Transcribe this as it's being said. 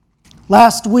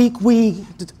Last week we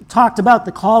talked about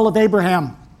the call of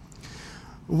Abraham.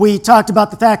 We talked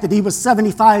about the fact that he was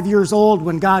 75 years old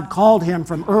when God called him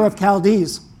from Ur of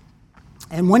Chaldees.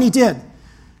 And when he did,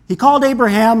 he called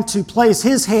Abraham to place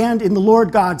his hand in the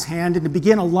Lord God's hand and to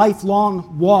begin a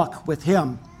lifelong walk with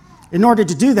him. In order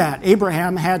to do that,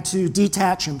 Abraham had to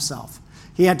detach himself.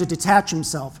 He had to detach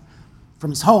himself from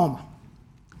his home,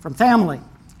 from family,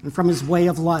 and from his way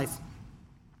of life.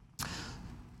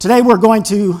 Today we're going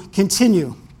to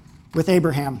continue with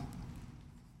Abraham.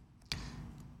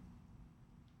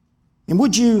 And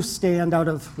would you stand out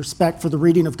of respect for the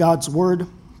reading of God's word?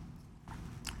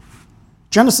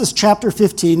 Genesis chapter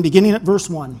 15, beginning at verse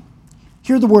 1.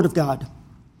 Hear the word of God.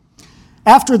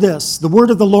 After this, the word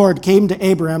of the Lord came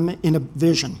to Abram in a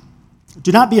vision.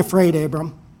 Do not be afraid,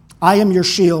 Abram. I am your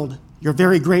shield, your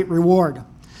very great reward.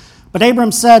 But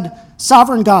Abram said,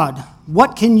 Sovereign God,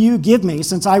 what can you give me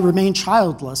since I remain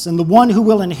childless? And the one who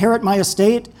will inherit my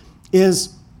estate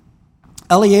is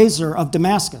Eliezer of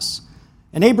Damascus.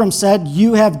 And Abram said,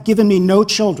 You have given me no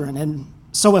children, and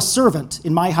so a servant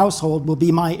in my household will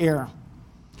be my heir.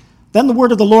 Then the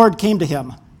word of the Lord came to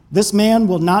him. This man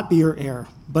will not be your heir,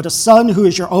 but a son who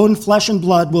is your own flesh and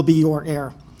blood will be your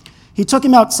heir. He took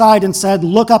him outside and said,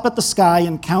 Look up at the sky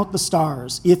and count the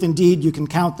stars, if indeed you can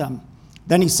count them.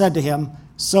 Then he said to him,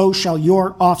 So shall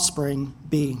your offspring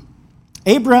be.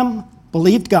 Abram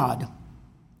believed God,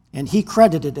 and he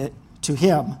credited it to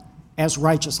him as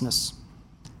righteousness.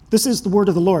 This is the word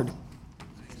of the Lord.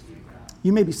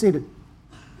 You may be seated.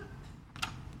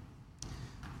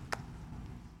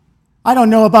 I don't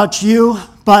know about you,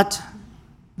 but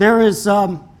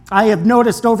I have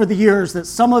noticed over the years that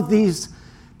some of these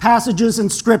passages in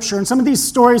Scripture and some of these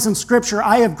stories in Scripture,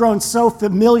 I have grown so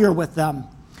familiar with them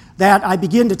that I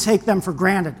begin to take them for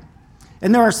granted.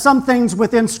 And there are some things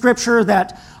within Scripture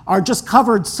that are just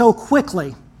covered so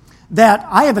quickly that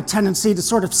I have a tendency to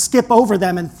sort of skip over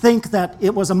them and think that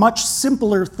it was a much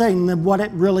simpler thing than what it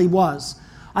really was.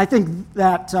 I think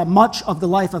that much of the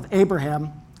life of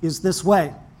Abraham is this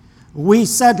way. We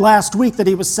said last week that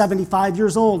he was 75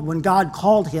 years old when God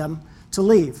called him to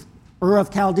leave Ur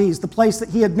of Chaldees, the place that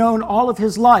he had known all of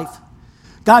his life.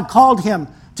 God called him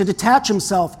to detach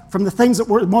himself from the things that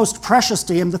were most precious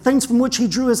to him, the things from which he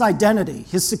drew his identity,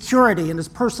 his security, and his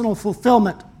personal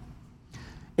fulfillment.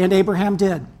 And Abraham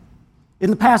did. In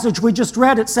the passage we just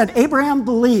read, it said, Abraham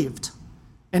believed,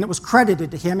 and it was credited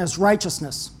to him as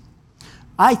righteousness.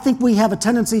 I think we have a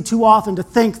tendency too often to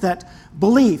think that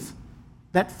belief,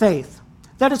 that faith,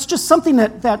 that it's just something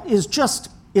that is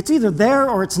just, it's either there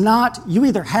or it's not. You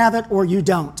either have it or you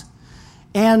don't.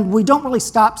 And we don't really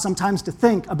stop sometimes to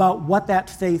think about what that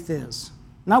faith is.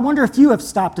 And I wonder if you have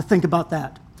stopped to think about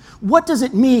that. What does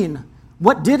it mean?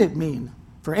 What did it mean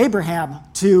for Abraham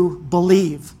to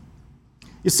believe?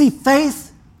 You see,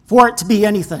 faith, for it to be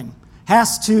anything,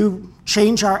 has to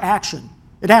change our action.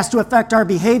 It has to affect our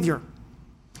behavior.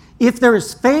 If there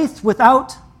is faith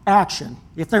without action,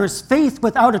 if there is faith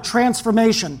without a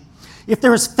transformation, if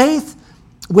there is faith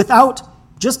without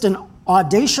just an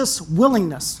audacious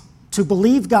willingness to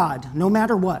believe God no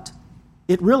matter what,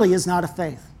 it really is not a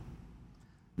faith.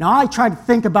 Now, I try to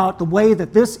think about the way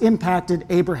that this impacted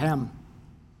Abraham.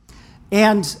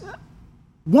 And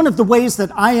one of the ways that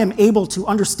I am able to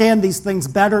understand these things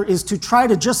better is to try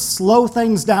to just slow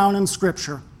things down in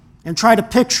Scripture and try to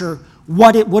picture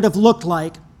what it would have looked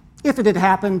like if it had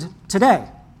happened today.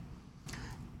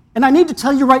 And I need to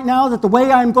tell you right now that the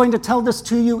way I'm going to tell this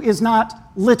to you is not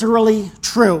literally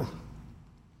true.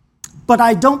 But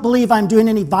I don't believe I'm doing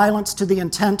any violence to the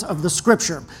intent of the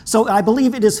Scripture. So I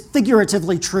believe it is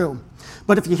figuratively true.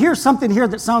 But if you hear something here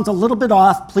that sounds a little bit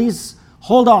off, please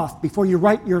hold off before you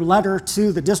write your letter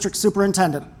to the district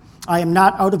superintendent. I am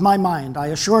not out of my mind, I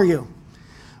assure you.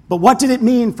 But what did it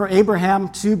mean for Abraham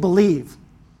to believe?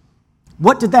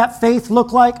 What did that faith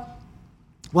look like?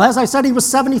 Well, as I said, he was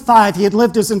 75. He had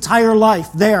lived his entire life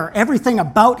there. Everything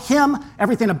about him,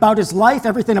 everything about his life,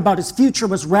 everything about his future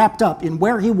was wrapped up in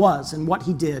where he was and what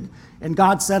he did. And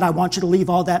God said, I want you to leave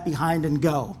all that behind and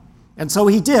go. And so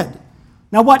he did.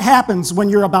 Now, what happens when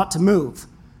you're about to move?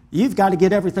 You've got to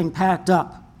get everything packed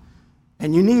up.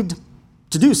 And you need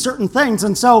to do certain things.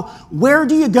 And so where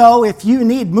do you go if you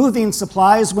need moving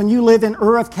supplies when you live in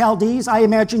Ur of Chaldees? I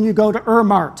imagine you go to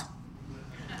Ur-Mart.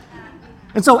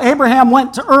 And so Abraham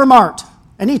went to Ur-Mart,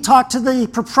 and he talked to the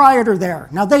proprietor there.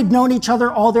 Now, they'd known each other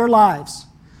all their lives.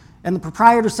 And the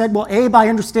proprietor said, well, Abe, I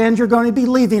understand you're going to be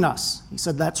leaving us. He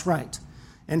said, that's right.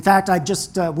 In fact,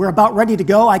 we're about ready to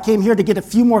go. I came here to get a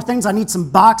few more things. I need some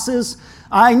boxes.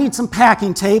 I need some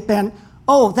packing tape. And,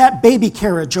 oh, that baby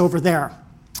carriage over there.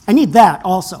 I need that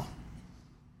also.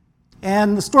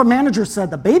 And the store manager said,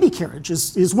 the baby carriage,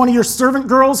 is one of your servant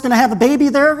girls going to have a baby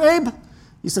there, Abe?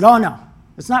 He said, oh no,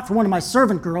 it's not for one of my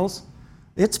servant girls.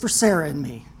 It's for Sarah and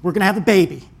me. We're going to have a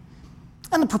baby.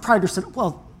 And the proprietor said,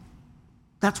 well,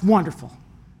 that's wonderful.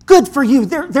 Good for you.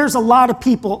 There's a lot of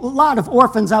people, a lot of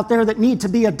orphans out there that need to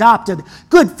be adopted.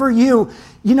 Good for you.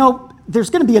 You know, there's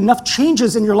going to be enough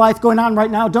changes in your life going on right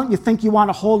now. Don't you think you want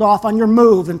to hold off on your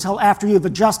move until after you've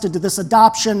adjusted to this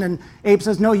adoption? And Abe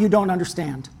says, no, you don't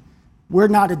understand. We're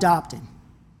not adopting.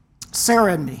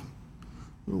 Sarah and me,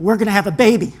 we're going to have a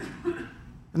baby.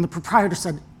 And the proprietor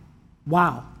said,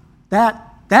 wow,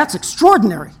 that's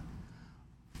extraordinary.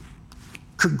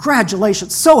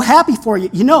 Congratulations. So happy for you.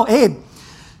 You know, Abe,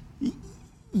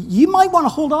 you might want to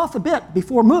hold off a bit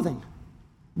before moving,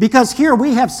 because here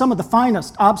we have some of the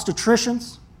finest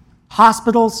obstetricians,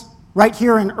 hospitals right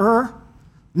here in Ur.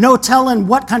 No telling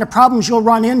what kind of problems you'll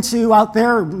run into out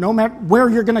there, no matter where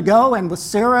you're going to go. And with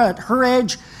Sarah at her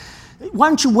age, why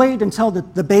don't you wait until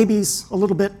the baby's a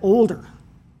little bit older?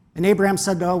 And Abraham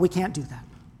said, no, we can't do that.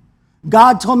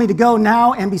 God told me to go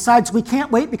now, and besides, we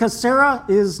can't wait because Sarah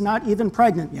is not even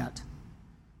pregnant yet.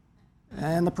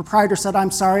 And the proprietor said,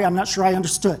 I'm sorry, I'm not sure I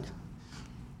understood.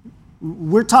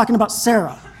 We're talking about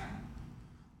Sarah.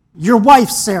 Your wife,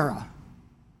 Sarah.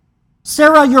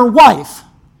 Sarah, your wife.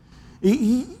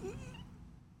 Let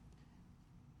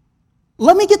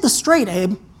me get this straight,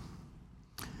 Abe.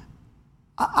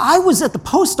 I was at the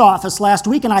post office last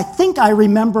week, and I think I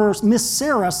remember Miss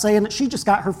Sarah saying that she just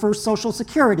got her first Social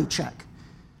Security check.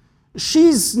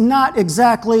 She's not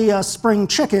exactly a spring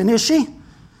chicken, is she?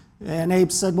 And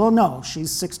Abe said, well, no, she's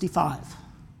 65.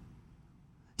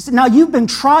 He said, now you've been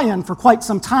trying for quite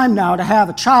some time now to have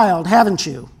a child, haven't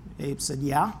you? Abe said,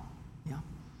 yeah.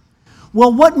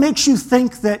 Well, what makes you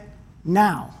think that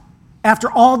now,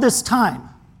 after all this time,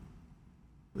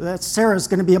 that Sarah's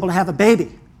going to be able to have a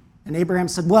baby? And Abraham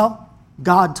said, well,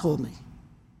 God told me.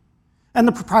 And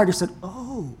the proprietor said,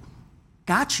 oh,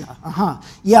 gotcha,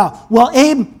 Yeah, well,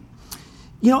 Abe,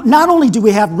 you know, not only do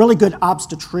we have really good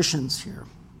obstetricians here,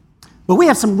 but we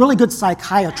have some really good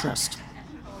psychiatrists.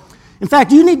 In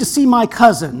fact, you need to see my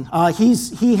cousin.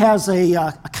 He has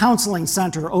a counseling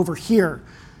center over here.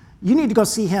 You need to go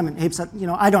see him. And Abe said, you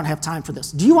know, I don't have time for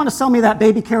this. Do you want to sell me that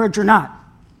baby carriage or not?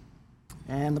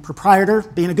 And the proprietor,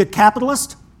 being a good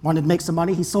capitalist, wanted to make some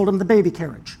money. He sold him the baby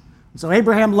carriage. And so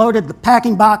Abraham loaded the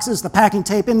packing boxes, the packing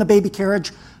tape in the baby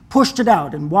carriage, pushed it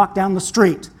out, and walked down the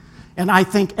street. And I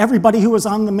think everybody who was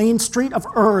on the main street of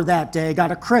Ur that day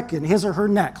got a crick in his or her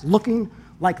neck, looking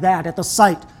like that at the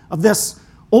sight of this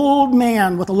old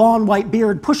man with a long white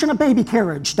beard pushing a baby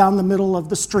carriage down the middle of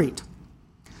the street.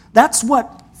 That's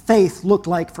what faith looked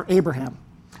like for Abraham.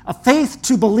 A faith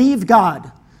to believe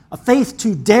God, a faith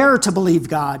to dare to believe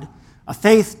God, a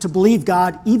faith to believe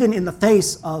God even in the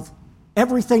face of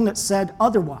everything that said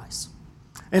otherwise.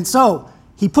 And so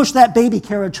he pushed that baby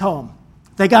carriage home.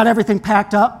 They got everything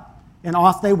packed up, and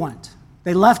off they went.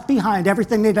 They left behind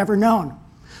everything they'd ever known.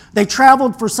 They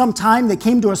traveled for some time. They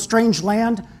came to a strange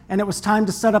land, and it was time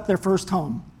to set up their first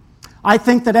home. I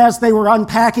think that as they were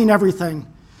unpacking everything,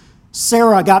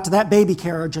 Sarah got to that baby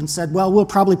carriage and said, well, we'll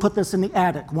probably put this in the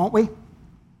attic, won't we?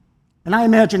 And I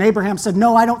imagine Abraham said,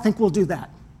 no, I don't think we'll do that.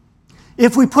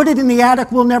 If we put it in the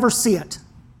attic, we'll never see it,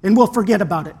 and we'll forget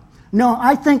about it. No,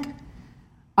 I think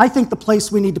the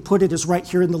place we need to put it is right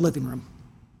here in the living room,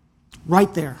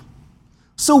 right there.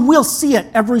 So we'll see it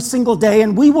every single day,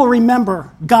 and we will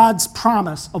remember God's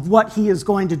promise of what he is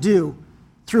going to do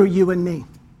through you and me.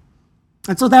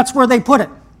 And so that's where they put it.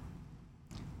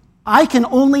 I can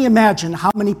only imagine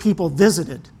how many people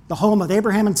visited the home of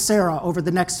Abraham and Sarah over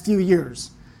the next few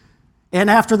years. And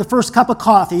after the first cup of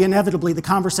coffee, inevitably the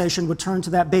conversation would turn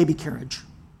to that baby carriage.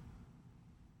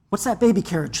 What's that baby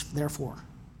carriage there for?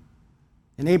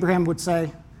 And Abraham would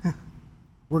say,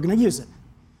 we're going to use it.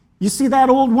 You see that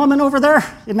old woman over there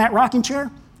in that rocking chair?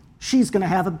 She's going to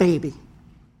have a baby.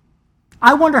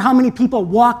 I wonder how many people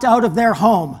walked out of their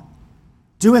home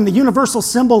doing the universal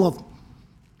symbol of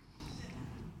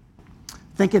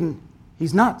thinking,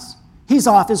 he's nuts. He's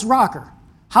off his rocker.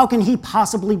 How can he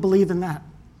possibly believe in that?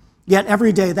 Yet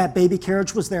every day that baby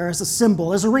carriage was there as a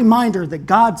symbol, as a reminder that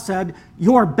God said,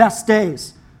 your best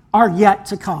days are yet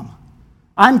to come.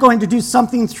 I'm going to do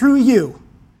something through you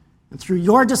and through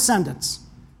your descendants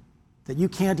that you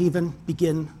can't even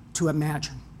begin to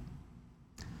imagine.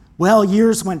 Well,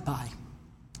 years went by.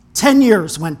 10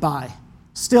 years went by.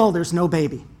 Still, there's no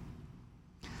baby.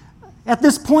 At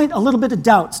this point, a little bit of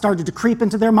doubt started to creep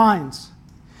into their minds.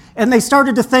 And they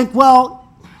started to think, well,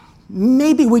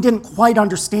 maybe we didn't quite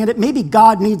understand it. Maybe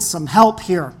God needs some help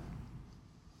here.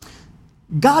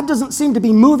 God doesn't seem to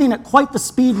be moving at quite the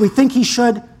speed we think he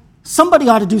should. Somebody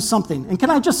ought to do something. And can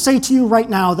I just say to you right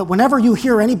now that whenever you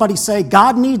hear anybody say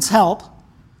God needs help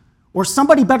or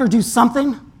somebody better do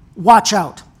something, watch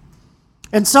out.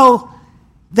 And so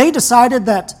they decided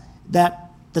that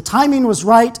the timing was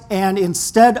right, and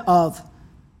instead of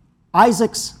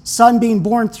Isaac's son being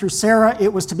born through Sarah,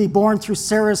 it was to be born through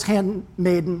Sarah's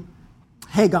handmaiden,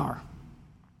 Hagar.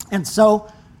 And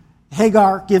so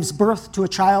Hagar gives birth to a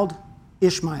child,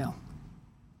 Ishmael.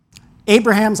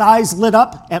 Abraham's eyes lit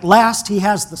up. At last, he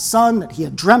has the son that he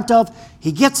had dreamt of.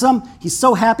 He gets him. He's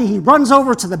so happy. He runs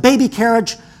over to the baby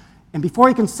carriage, and before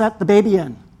he can set the baby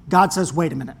in, God says,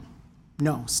 wait a minute.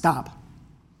 No, stop.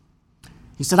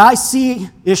 He said, I see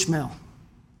Ishmael,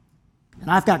 and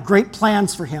I've got great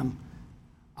plans for him.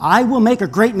 I will make a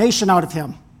great nation out of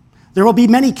him. There will be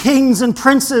many kings and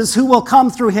princes who will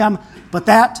come through him, but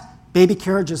that baby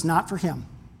carriage is not for him.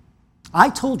 I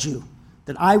told you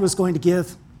that I was going to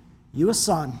give you a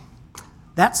son.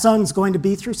 That son's going to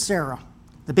be through Sarah.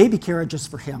 The baby carriage is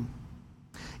for him.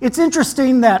 It's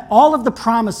interesting that all of the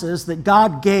promises that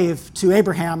God gave to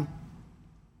Abraham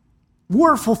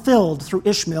were fulfilled through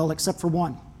Ishmael except for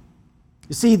one.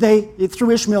 You see,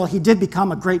 through Ishmael, he did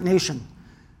become a great nation,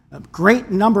 a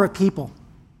great number of people.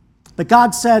 But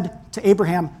God said to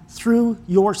Abraham, through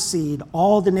your seed,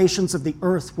 all the nations of the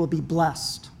earth will be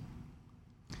blessed.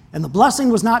 And the blessing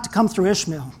was not to come through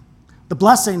Ishmael. The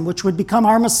blessing, which would become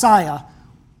our Messiah,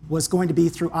 was going to be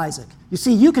through Isaac. You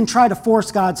see, you can try to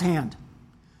force God's hand.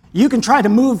 You can try to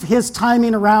move his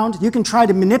timing around. You can try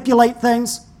to manipulate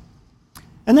things.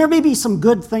 And there may be some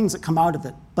good things that come out of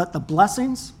it. But the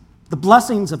blessings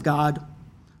of God,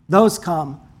 those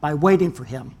come by waiting for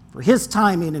him, for his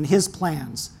timing and his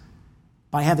plans,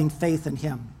 by having faith in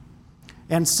him.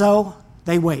 And so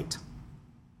they wait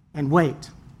and wait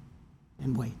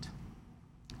and wait.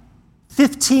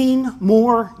 15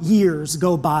 more years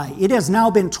go by. It has now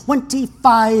been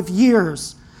 25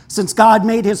 years since God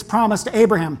made his promise to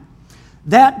Abraham.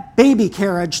 That baby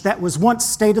carriage that was once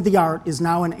state-of-the-art is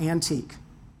now an antique,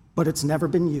 but it's never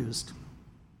been used.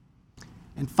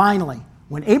 And finally,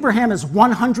 when Abraham is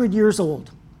 100 years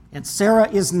old and Sarah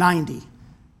is 90,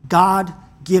 God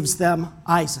gives them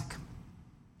Isaac.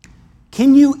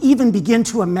 Can you even begin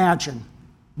to imagine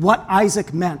what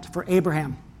Isaac meant for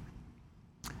Abraham?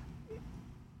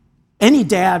 Any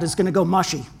dad is going to go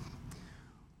mushy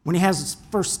when he has his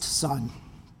first son.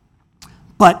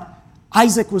 But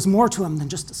Isaac was more to him than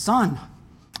just a son.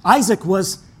 Isaac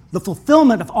was the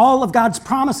fulfillment of all of God's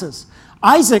promises.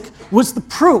 Isaac was the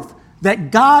proof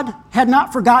that God had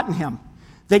not forgotten him,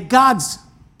 that God's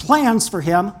plans for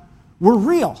him were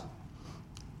real.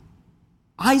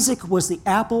 Isaac was the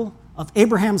apple of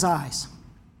Abraham's eyes.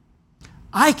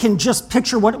 I can just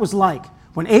picture what it was like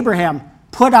when Abraham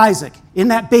put Isaac in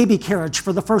that baby carriage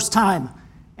for the first time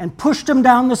and pushed him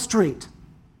down the street.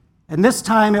 And this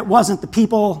time it wasn't the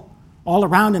people all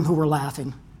around him who were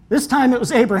laughing. This time it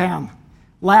was Abraham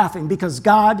laughing because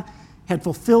God had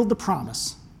fulfilled the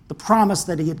promise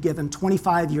that he had given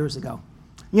 25 years ago.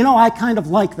 You know, I kind of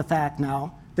like the fact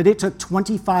now that it took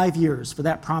 25 years for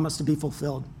that promise to be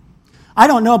fulfilled. I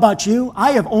don't know about you,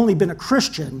 I have only been a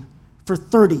Christian for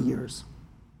 30 years.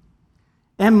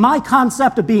 And my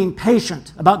concept of being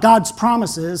patient about God's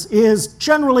promises is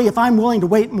generally if I'm willing to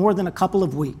wait more than a couple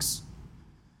of weeks.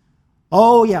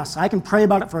 Oh yes, I can pray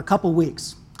about it for a couple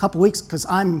weeks because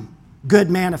I'm a good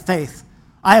man of faith.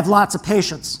 I have lots of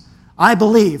patience. I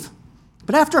believe.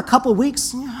 But after a couple of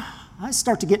weeks, I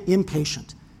start to get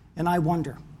impatient and I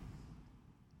wonder.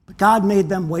 But God made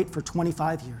them wait for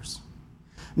 25 years.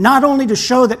 Not only to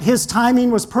show that his timing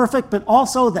was perfect, but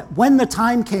also that when the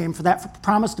time came for that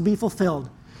promise to be fulfilled,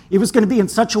 it was going to be in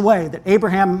such a way that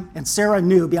Abraham and Sarah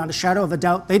knew beyond a shadow of a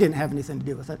doubt they didn't have anything to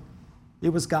do with it. It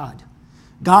was God.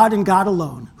 God and God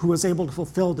alone who was able to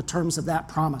fulfill the terms of that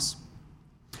promise.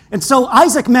 And so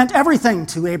Isaac meant everything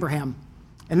to Abraham.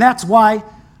 And that's why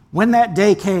when that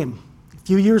day came, a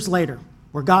few years later,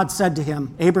 where God said to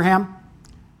him, Abraham,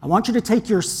 I want you to take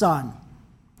your son,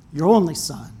 your only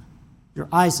son, your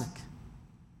Isaac,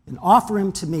 and offer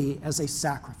him to me as a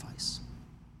sacrifice.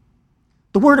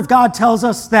 The Word of God tells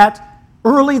us that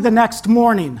early the next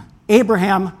morning,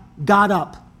 Abraham got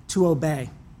up to obey.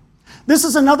 This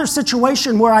is another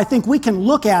situation where I think we can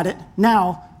look at it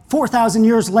now, 4,000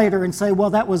 years later, and say, well,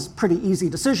 that was a pretty easy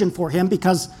decision for him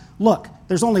because, look,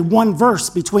 there's only one verse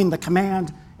between the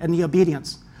command and the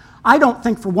obedience. I don't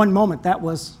think for one moment that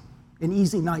was an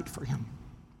easy night for him.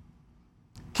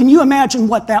 Can you imagine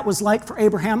what that was like for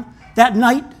Abraham? That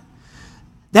night,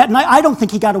 I don't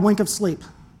think he got a wink of sleep.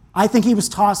 I think he was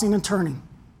tossing and turning.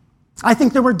 I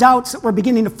think there were doubts that were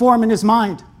beginning to form in his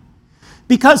mind.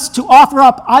 Because to offer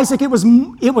up Isaac, it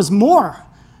was more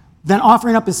than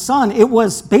offering up his son. It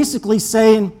was basically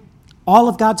saying all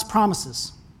of God's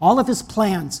promises, all of his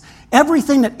plans,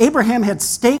 everything that Abraham had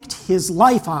staked his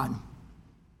life on,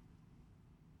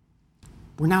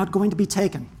 were now going to be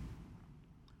taken.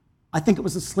 I think it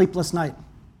was a sleepless night,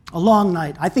 a long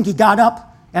night. I think he got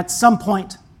up at some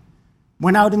point,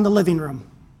 went out in the living room,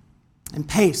 and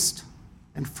paced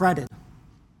and fretted.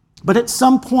 But at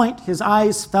some point, his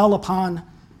eyes fell upon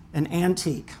an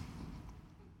antique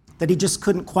that he just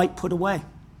couldn't quite put away.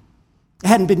 It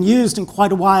hadn't been used in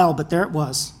quite a while, but there it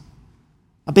was,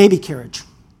 a baby carriage.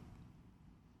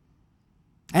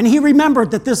 And he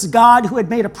remembered that this God who had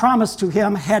made a promise to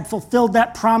him had fulfilled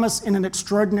that promise in an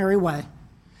extraordinary way.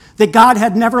 That God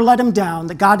had never let him down,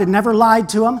 that God had never lied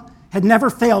to him, had never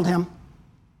failed him.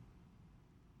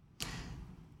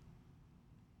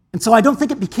 And so I don't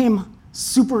think it became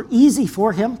super easy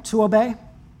for him to obey,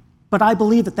 but I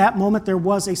believe at that moment there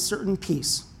was a certain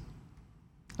peace,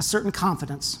 a certain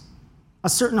confidence, a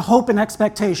certain hope and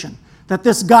expectation that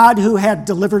this God who had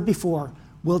delivered before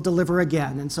will deliver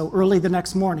again. And so early the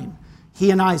next morning,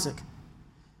 he and Isaac,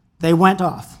 they went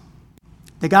off.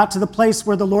 They got to the place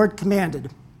where the Lord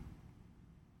commanded.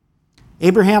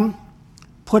 Abraham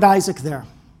put Isaac there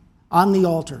on the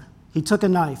altar. He took a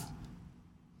knife,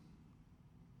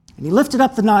 and he lifted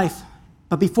up the knife,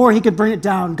 but before he could bring it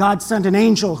down, God sent an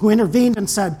angel who intervened and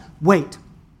said, "Wait,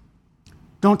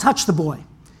 don't touch the boy."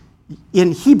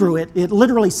 In Hebrew, it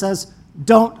literally says,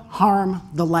 "Don't harm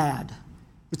the lad."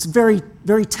 It's very,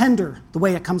 very tender the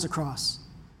way it comes across.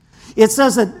 It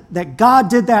says that God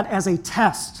did that as a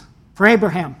test for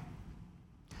Abraham.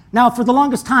 Now, for the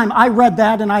longest time, I read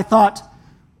that and I thought,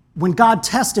 when God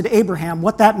tested Abraham,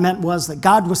 what that meant was that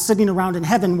God was sitting around in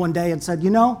heaven one day and said,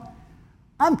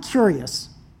 I'm curious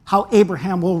how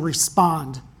Abraham will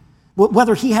respond,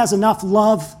 whether he has enough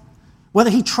love, whether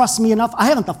he trusts me enough. I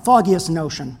haven't the foggiest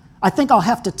notion. I think I'll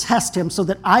have to test him so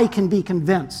that I can be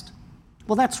convinced.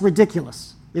 Well, that's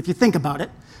ridiculous if you think about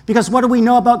it, because what do we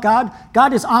know about God?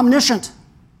 God is omniscient.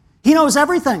 He knows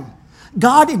everything.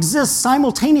 God exists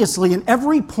simultaneously in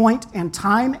every point and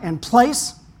time and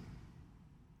place.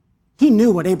 He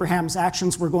knew what Abraham's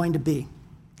actions were going to be.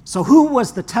 So who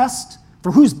was the test?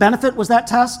 For whose benefit was that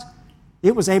test?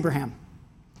 It was Abraham.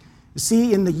 You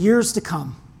see, in the years to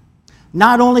come,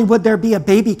 not only would there be a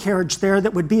baby carriage there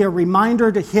that would be a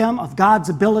reminder to him of God's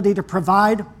ability to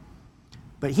provide,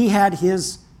 but he had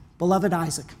his beloved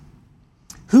Isaac,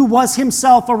 who was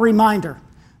himself a reminder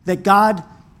that God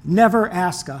never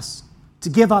asks us to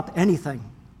give up anything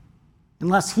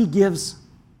unless he gives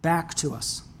back to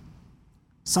us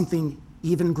something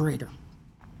even greater.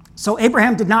 So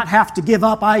Abraham did not have to give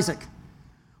up Isaac.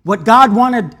 What God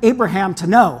wanted Abraham to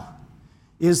know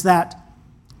is that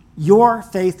your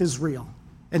faith is real.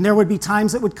 And there would be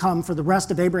times that would come for the rest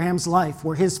of Abraham's life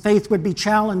where his faith would be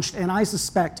challenged, and I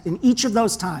suspect in each of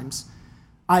those times,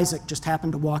 Isaac just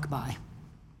happened to walk by.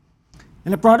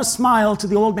 And it brought a smile to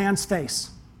the old man's face.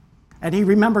 And he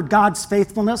remembered God's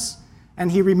faithfulness,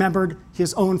 and he remembered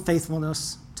his own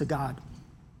faithfulness to God.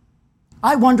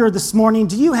 I wonder this morning,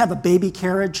 do you have a baby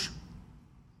carriage?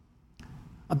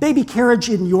 A baby carriage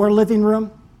in your living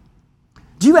room?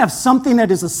 Do you have something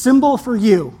that is a symbol for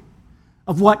you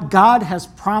of what God has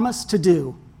promised to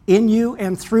do in you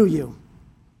and through you?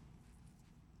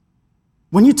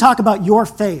 When you talk about your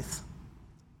faith,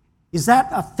 is that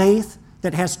a faith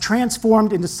that has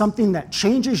transformed into something that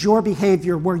changes your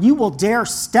behavior, where you will dare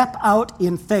step out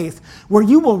in faith, where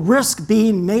you will risk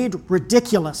being made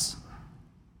ridiculous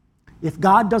if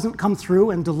God doesn't come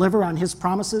through and deliver on his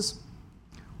promises?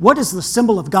 What is the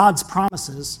symbol of God's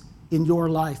promises in your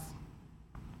life?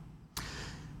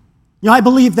 I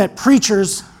believe that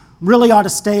preachers really ought to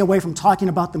stay away from talking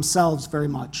about themselves very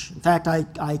much. In fact,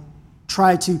 I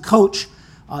try to coach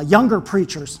younger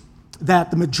preachers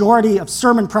that the majority of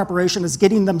sermon preparation is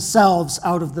getting themselves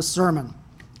out of the sermon.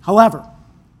 However,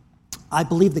 I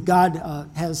believe that God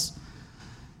has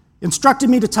instructed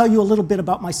me to tell you a little bit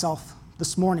about myself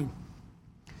this morning.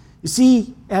 You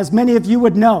see, as many of you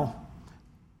would know,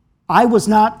 I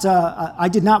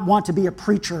did not want to be a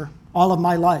preacher all of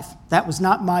my life. That was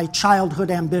not my childhood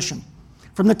ambition.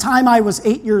 From the time I was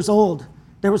 8 years old,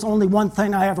 there was only one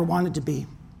thing I ever wanted to be.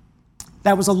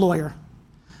 That was a lawyer.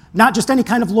 Not just any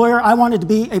kind of lawyer, I wanted to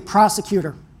be a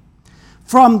prosecutor.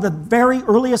 From the very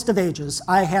earliest of ages,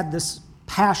 I had this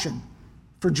passion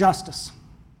for justice,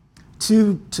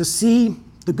 to see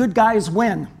the good guys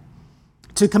win,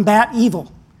 to combat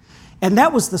evil. And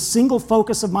that was the single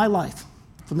focus of my life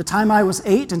from the time I was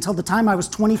 8 until the time I was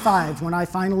 25, when I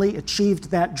finally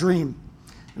achieved that dream.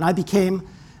 And I became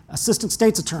assistant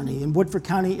state's attorney in Woodford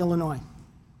County, Illinois.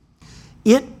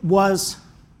 It was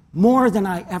more than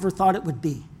I ever thought it would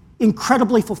be.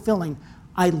 Incredibly fulfilling.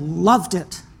 I loved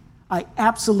it. I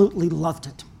absolutely loved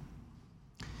it.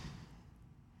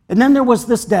 And then there was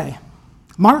this day,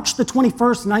 March the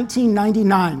 21st,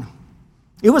 1999.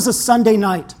 It was a Sunday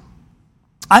night.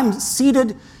 I'm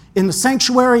seated in the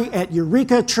sanctuary at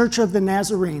Eureka Church of the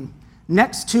Nazarene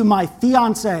next to my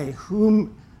fiancée,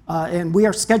 and we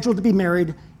are scheduled to be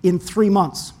married in 3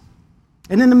 months.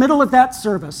 And in the middle of that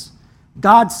service,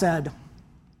 God said,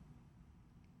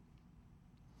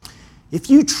 if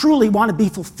you truly want to be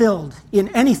fulfilled in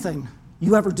anything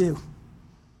you ever do,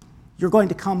 you're going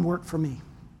to come work for me.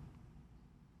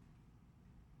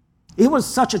 It was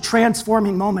such a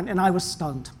transforming moment, and I was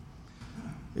stunned.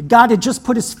 God had just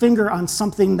put his finger on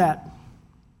something that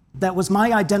was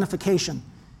my identification.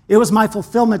 It was my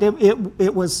fulfillment.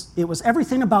 It was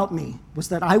everything about me, was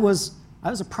that I was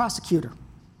a prosecutor.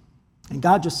 And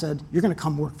God just said, you're going to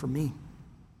come work for me.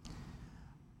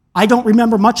 I don't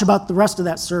remember much about the rest of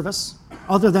that service,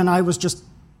 other than I was just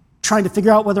trying to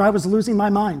figure out whether I was losing my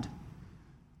mind.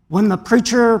 When the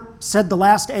preacher said the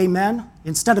last amen,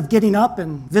 instead of getting up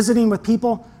and visiting with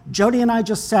people, Jody and I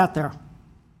just sat there.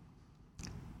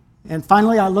 And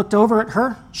finally, I looked over at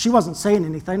her. She wasn't saying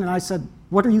anything, and I said,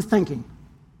 what are you thinking?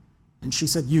 And she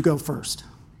said, you go first.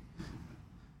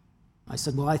 I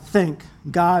said, well, I think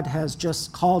God has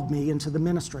just called me into the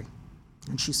ministry.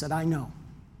 And she said, I know.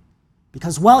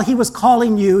 Because while he was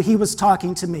calling you, he was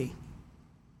talking to me.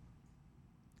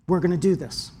 We're going to do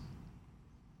this.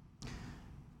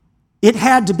 It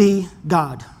had to be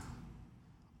God.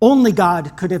 Only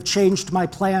God could have changed my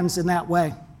plans in that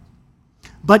way.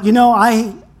 But you know,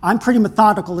 I'm pretty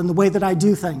methodical in the way that I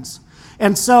do things.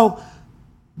 And so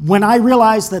when I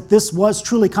realized that this was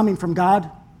truly coming from God,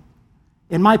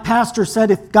 and my pastor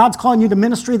said, if God's calling you to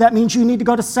ministry, that means you need to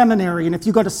go to seminary. And if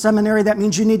you go to seminary, that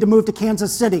means you need to move to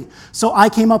Kansas City. So I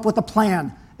came up with a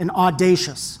plan, an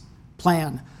audacious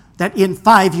plan, that in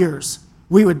 5 years,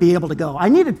 we would be able to go. I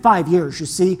needed 5 years, you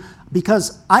see,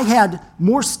 because I had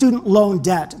more student loan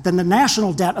debt than the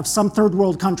national debt of some third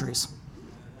world countries.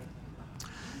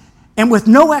 And with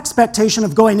no expectation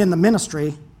of going in the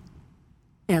ministry,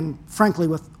 and frankly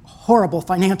with horrible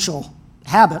financial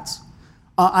habits,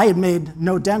 I had made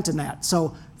no dent in that.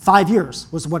 So 5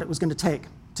 years was what it was going to take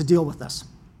to deal with this.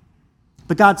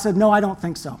 But God said, no, I don't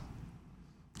think so.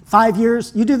 5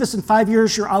 years, you do this in 5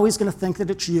 years, you're always going to think that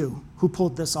it's you who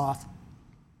pulled this off.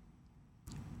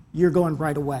 You're going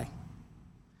right away.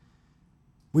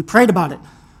 We prayed about it.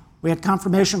 We had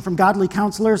confirmation from godly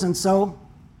counselors, and so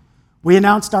we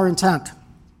announced our intent.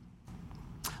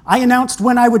 I announced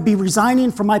when I would be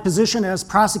resigning from my position as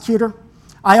prosecutor.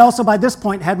 I also, by this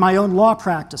point, had my own law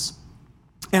practice.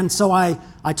 And so I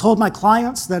told my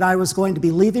clients that I was going to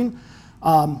be leaving,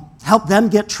 helped them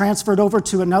get transferred over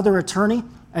to another attorney,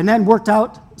 and then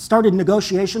started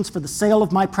negotiations for the sale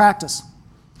of my practice.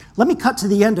 Let me cut to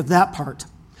the end of that part.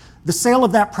 The sale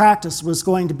of that practice was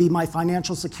going to be my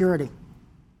financial security,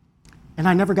 and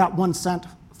I never got 1 cent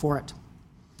for it.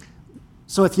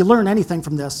 So if you learn anything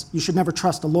from this, you should never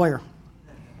trust a lawyer.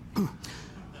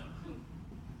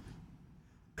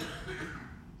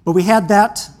 But we had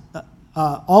that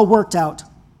all worked out,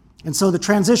 and so the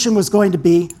transition was going to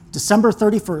be December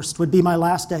 31st would be my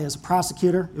last day as a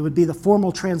prosecutor. It would be the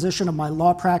formal transition of my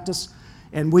law practice,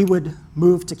 and we would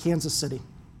move to Kansas City.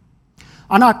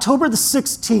 On October the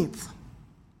 16th,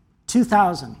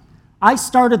 2000, I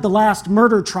started the last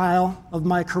murder trial of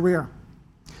my career.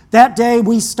 That day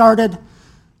we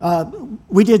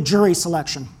did jury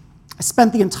selection. I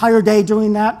spent the entire day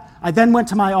doing that. I then went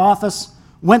to my office,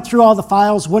 went through all the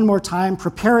files one more time,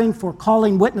 preparing for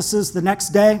calling witnesses the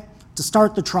next day to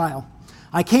start the trial.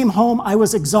 I came home, I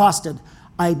was exhausted.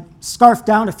 I scarfed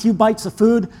down a few bites of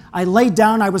food. I laid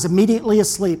down, I was immediately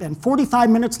asleep. And 45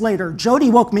 minutes later,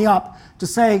 Jody woke me up to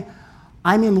say,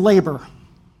 I'm in labor.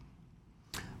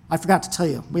 I forgot to tell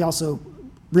you, we also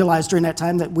realized during that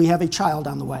time that we have a child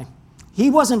on the way. He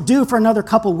wasn't due for another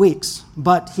couple weeks,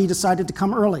 but he decided to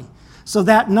come early. So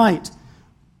that night,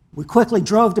 we quickly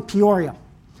drove to Peoria.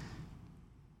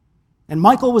 And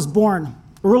Michael was born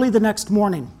early the next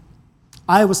morning.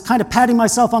 I was kind of patting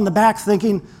myself on the back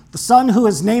thinking, the son who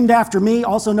is named after me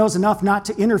also knows enough not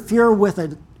to interfere with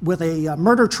a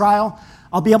murder trial.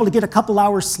 I'll be able to get a couple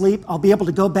hours sleep. I'll be able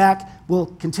to go back. We'll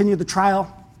continue the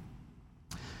trial.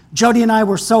 Jody and I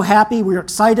were so happy. We were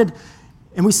excited.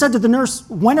 And we said to the nurse,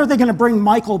 when are they going to bring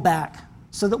Michael back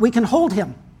so that we can hold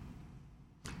him?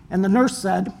 And the nurse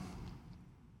said,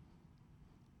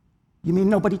 You mean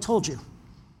nobody told you?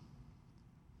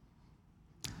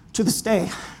 To this day,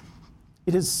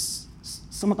 it is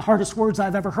some of the hardest words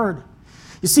I've ever heard.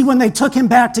 You see, when they took him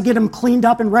back to get him cleaned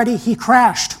up and ready, he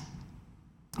crashed.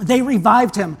 They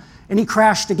revived him, and he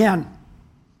crashed again.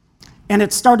 And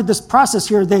it started this process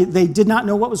here. They did not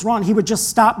know what was wrong. He would just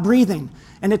stop breathing,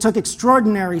 and it took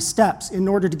extraordinary steps in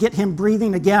order to get him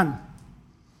breathing again.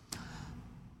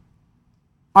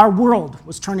 Our world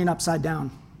was turning upside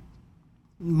down.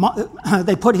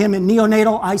 They put him in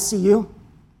neonatal ICU.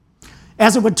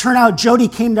 As it would turn out, Jody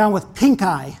came down with pink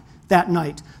eye that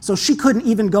night, so she couldn't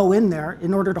even go in there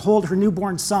in order to hold her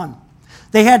newborn son.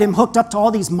 They had him hooked up to all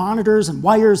these monitors and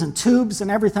wires and tubes and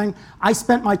everything. I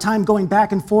spent my time going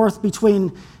back and forth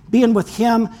between being with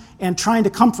him and trying to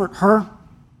comfort her.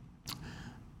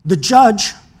 The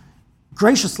judge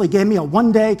graciously gave me a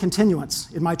one-day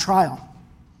continuance in my trial.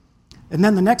 And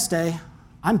then the next day,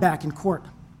 I'm back in court.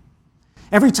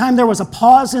 Every time there was a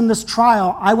pause in this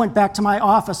trial, I went back to my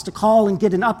office to call and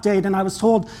get an update, and I was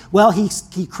told, well, he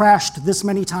crashed this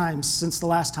many times since the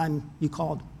last time you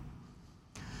called.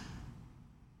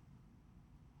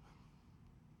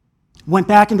 Went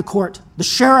back into court. The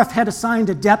sheriff had assigned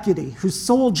a deputy whose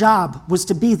sole job was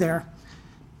to be there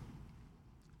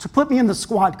to put me in the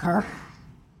squad car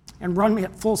and run me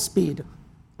at full speed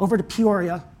over to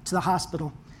Peoria to the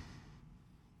hospital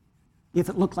if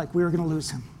it looked like we were going to lose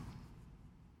him.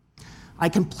 I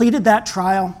completed that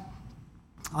trial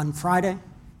on Friday.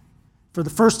 For the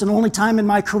first and only time in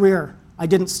my career, I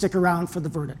didn't stick around for the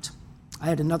verdict. I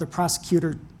had another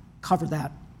prosecutor cover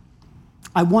that.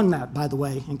 I won that, by the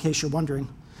way, in case you're wondering.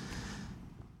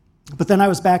 But then I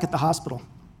was back at the hospital.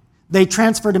 They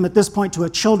transferred him at this point to a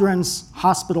children's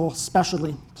hospital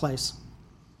specialty place.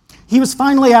 He was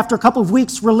finally, after a couple of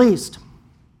weeks, released.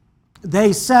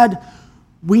 They said,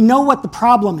 we know what the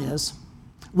problem is.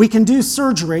 We can do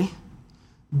surgery,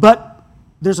 but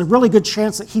there's a really good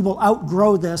chance that he will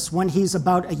outgrow this when he's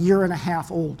about a year and a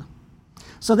half old.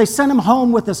 So they sent him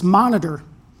home with this monitor,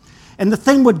 and the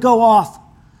thing would go off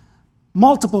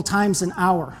multiple times an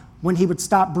hour when he would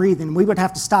stop breathing. We would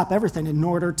have to stop everything in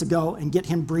order to go and get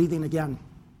him breathing again.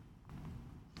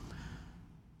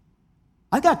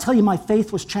 I got to tell you, my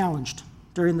faith was challenged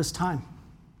during this time.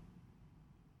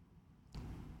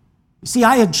 You see,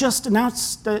 I had just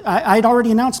announced, I had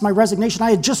already announced my resignation.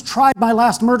 I had just tried my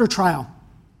last murder trial.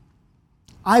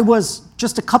 I was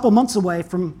just a couple months away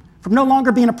from no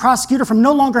longer being a prosecutor, from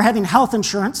no longer having health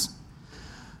insurance.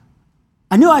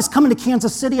 I knew I was coming to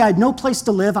Kansas City. I had no place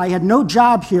to live. I had no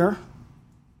job here.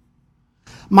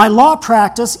 My law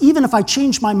practice, even if I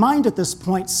changed my mind at this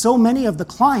point, so many of the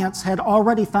clients had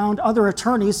already found other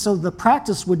attorneys, so the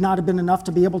practice would not have been enough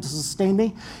to be able to sustain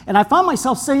me. And I found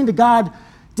myself saying to God,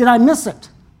 did I miss it?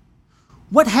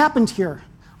 What happened here?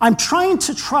 I'm trying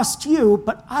to trust you,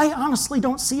 but I honestly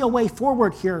don't see a way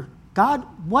forward here. God,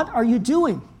 what are you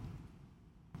doing?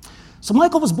 So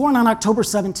Michael was born on October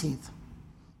 17th.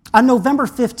 On November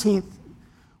 15th,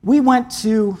 we went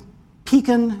to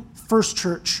Pekin First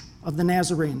Church of the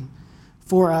Nazarene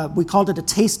for, we called it a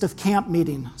Taste of Camp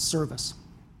meeting service.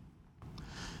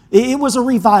 It was a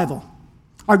revival.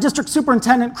 Our district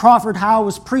superintendent, Crawford Howe,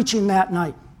 was preaching that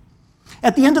night.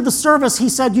 At the end of the service, he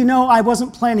said, you know, I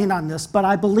wasn't planning on this, but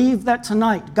I believe that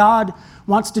tonight God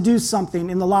wants to do something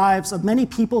in the lives of many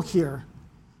people here.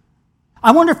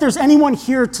 I wonder if there's anyone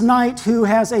here tonight who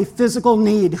has a physical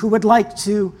need, who would like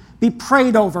to be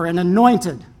prayed over and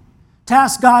anointed, to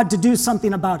ask God to do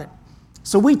something about it.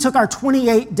 So we took our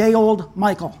 28-day-old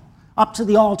Michael up to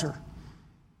the altar.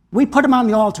 We put him on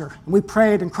the altar, and we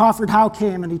prayed, and Crawford Howe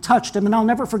came, and he touched him, and I'll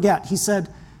never forget. He said,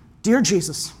 "Dear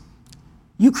Jesus,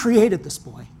 you created this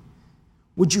boy.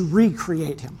 Would you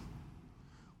recreate him?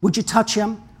 Would you touch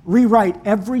him, rewrite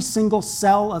every single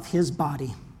cell of his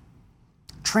body,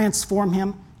 transform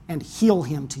him, and heal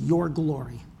him to your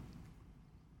glory?"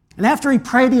 And after he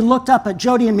prayed, he looked up at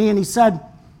Jody and me and he said,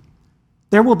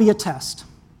 there will be a test.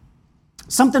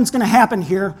 Something's going to happen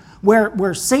here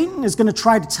where Satan is going to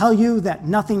try to tell you that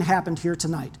nothing happened here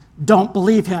tonight. Don't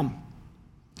believe him.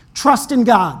 Trust in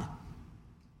God.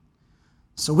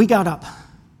 So we got up.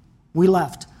 We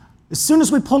left. As soon as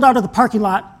we pulled out of the parking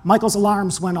lot, Michael's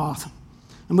alarms went off.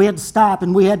 And we had to stop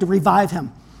and we had to revive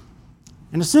him.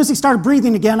 And as soon as he started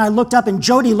breathing again, I looked up and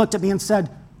Jody looked at me and said,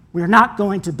 we're not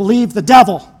going to believe the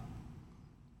devil.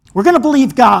 We're going to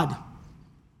believe God,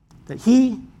 that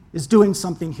he is doing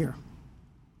something here.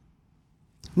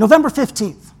 November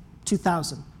 15th,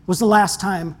 2000 was the last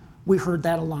time we heard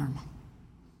that alarm.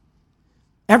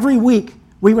 Every week,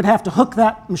 we would have to hook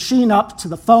that machine up to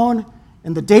the phone,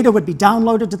 and the data would be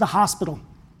downloaded to the hospital.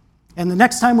 And the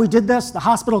next time we did this, the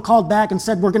hospital called back and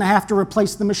said, we're going to have to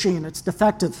replace the machine. It's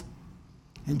defective.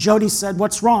 And Jody said,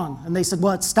 what's wrong? And they said,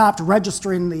 well, it stopped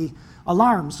registering the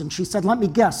alarms. And she said, let me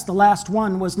guess, the last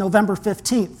one was November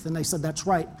 15th. And they said, that's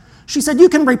right. She said, you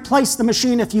can replace the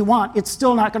machine if you want. It's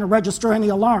still not going to register any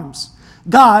alarms.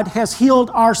 God has healed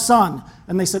our son.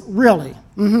 And they said, really?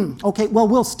 Okay, well,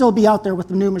 we'll still be out there with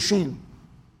the new machine.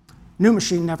 New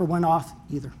machine never went off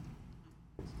either.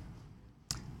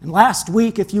 And last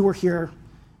week, if you were here,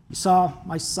 you saw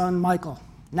my son, Michael,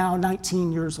 now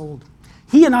 19 years old.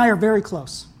 He and I are very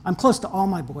close. I'm close to all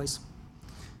my boys.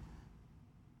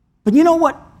 But you know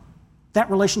what that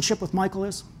relationship with Michael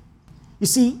is? You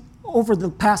see, over the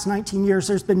past 19 years,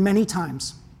 there's been many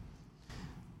times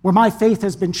where my faith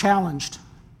has been challenged,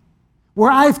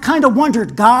 where I've kind of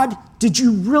wondered, God, did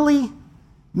you really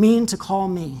mean to call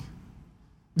me?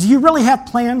 Do you really have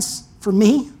plans for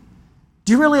me?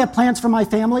 Do you really have plans for my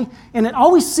family? And it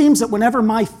always seems that whenever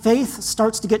my faith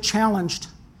starts to get challenged,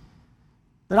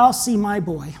 that I'll see my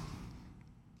boy.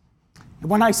 And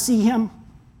when I see him,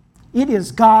 it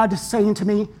is God saying to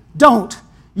me, don't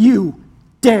you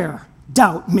dare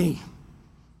doubt me.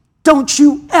 Don't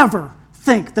you ever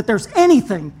think that there's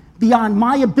anything beyond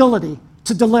my ability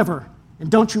to deliver. And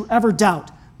don't you ever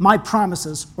doubt my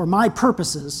promises or my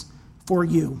purposes for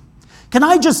you. Can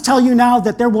I just tell you now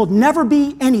that there will never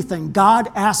be anything God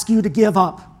asks you to give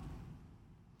up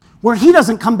where he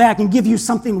doesn't come back and give you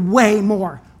something way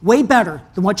more, way better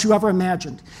than what you ever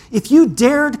imagined. If you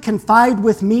dared confide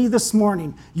with me this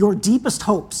morning your deepest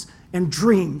hopes and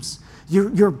dreams,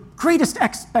 your greatest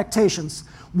expectations,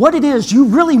 what it is you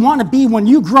really want to be when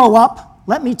you grow up,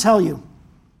 let me tell you,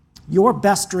 your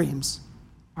best dreams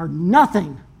are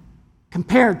nothing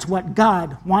compared to what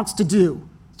God wants to do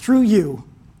through you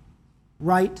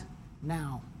right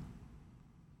now.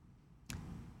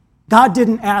 God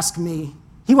didn't ask me,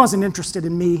 he wasn't interested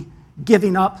in me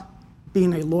giving up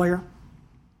being a lawyer.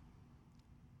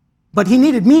 But he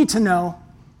needed me to know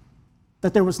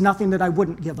that there was nothing that I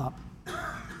wouldn't give up.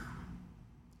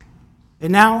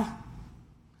 And now,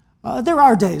 there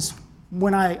are days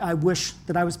when I wish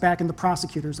that I was back in the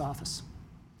prosecutor's office.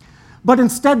 But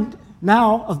instead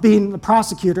now of being the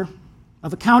prosecutor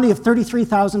of a county of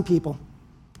 33,000 people,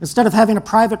 instead of having a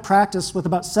private practice with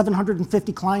about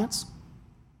 750 clients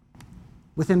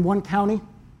within one county,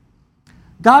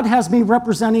 God has me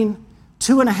representing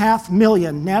 2.5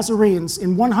 million Nazarenes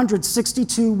in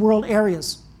 162 world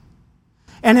areas.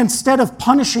 And instead of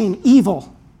punishing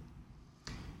evil,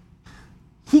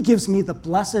 he gives me the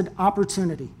blessed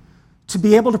opportunity to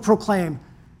be able to proclaim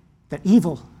that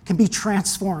evil can be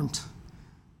transformed,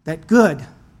 that good,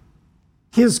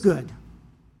 his good,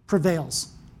 prevails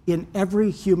in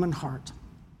every human heart.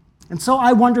 And so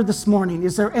I wonder this morning,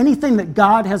 is there anything that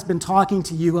God has been talking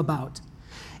to you about?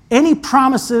 Any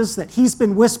promises that he's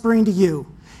been whispering to you?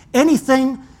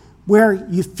 Anything where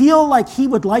you feel like he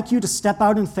would like you to step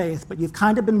out in faith, but you've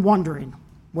kind of been wondering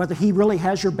whether he really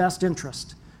has your best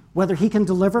interest, whether he can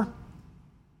deliver?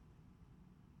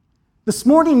 This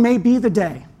morning may be the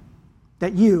day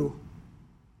that you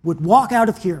would walk out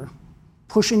of here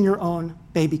pushing your own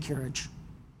baby carriage.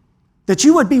 That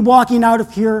you would be walking out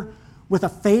of here with a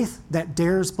faith that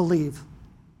dares believe.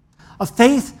 A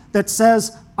faith that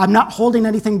says, I'm not holding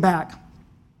anything back.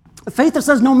 A faith that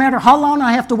says, no matter how long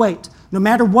I have to wait, no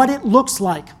matter what it looks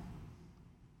like,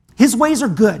 his ways are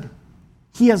good.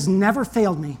 He has never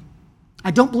failed me.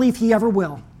 I don't believe he ever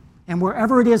will. And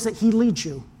wherever it is that he leads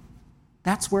you,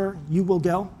 that's where you will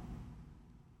go.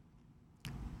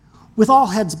 With all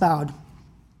heads bowed,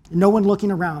 no one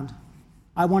looking around,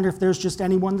 I wonder if there's just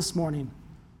anyone this morning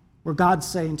where God's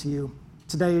saying to you,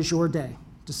 today is your day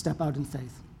to step out in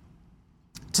faith.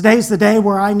 Today's the day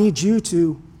where I need you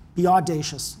to be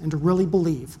audacious and to really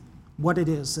believe what it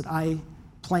is that I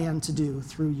plan to do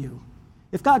through you.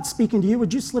 If God's speaking to you,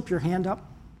 would you slip your hand up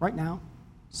right now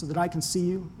so that I can see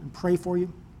you and pray for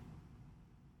you?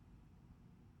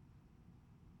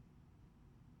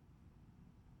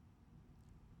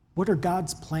 What are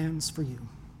God's plans for you?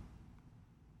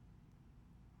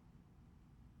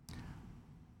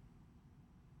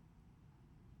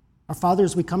 Our Father,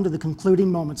 as we come to the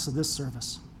concluding moments of this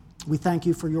service, we thank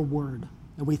you for your word,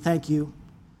 and we thank you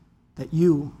that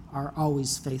you are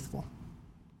always faithful.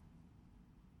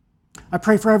 I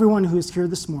pray for everyone who is here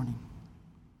this morning,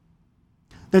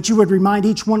 that you would remind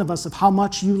each one of us of how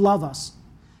much you love us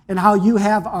and how you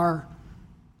have our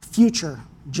future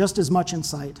just as much in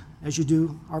sight as you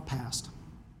do our past.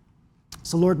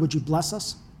 So, Lord, would you bless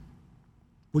us?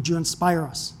 Would you inspire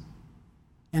us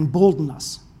and bolden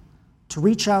us to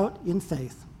reach out in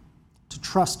faith, to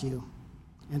trust you,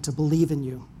 and to believe in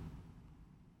you.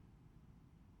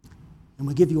 And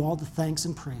we give you all the thanks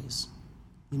and praise.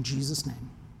 In Jesus'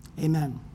 name, amen.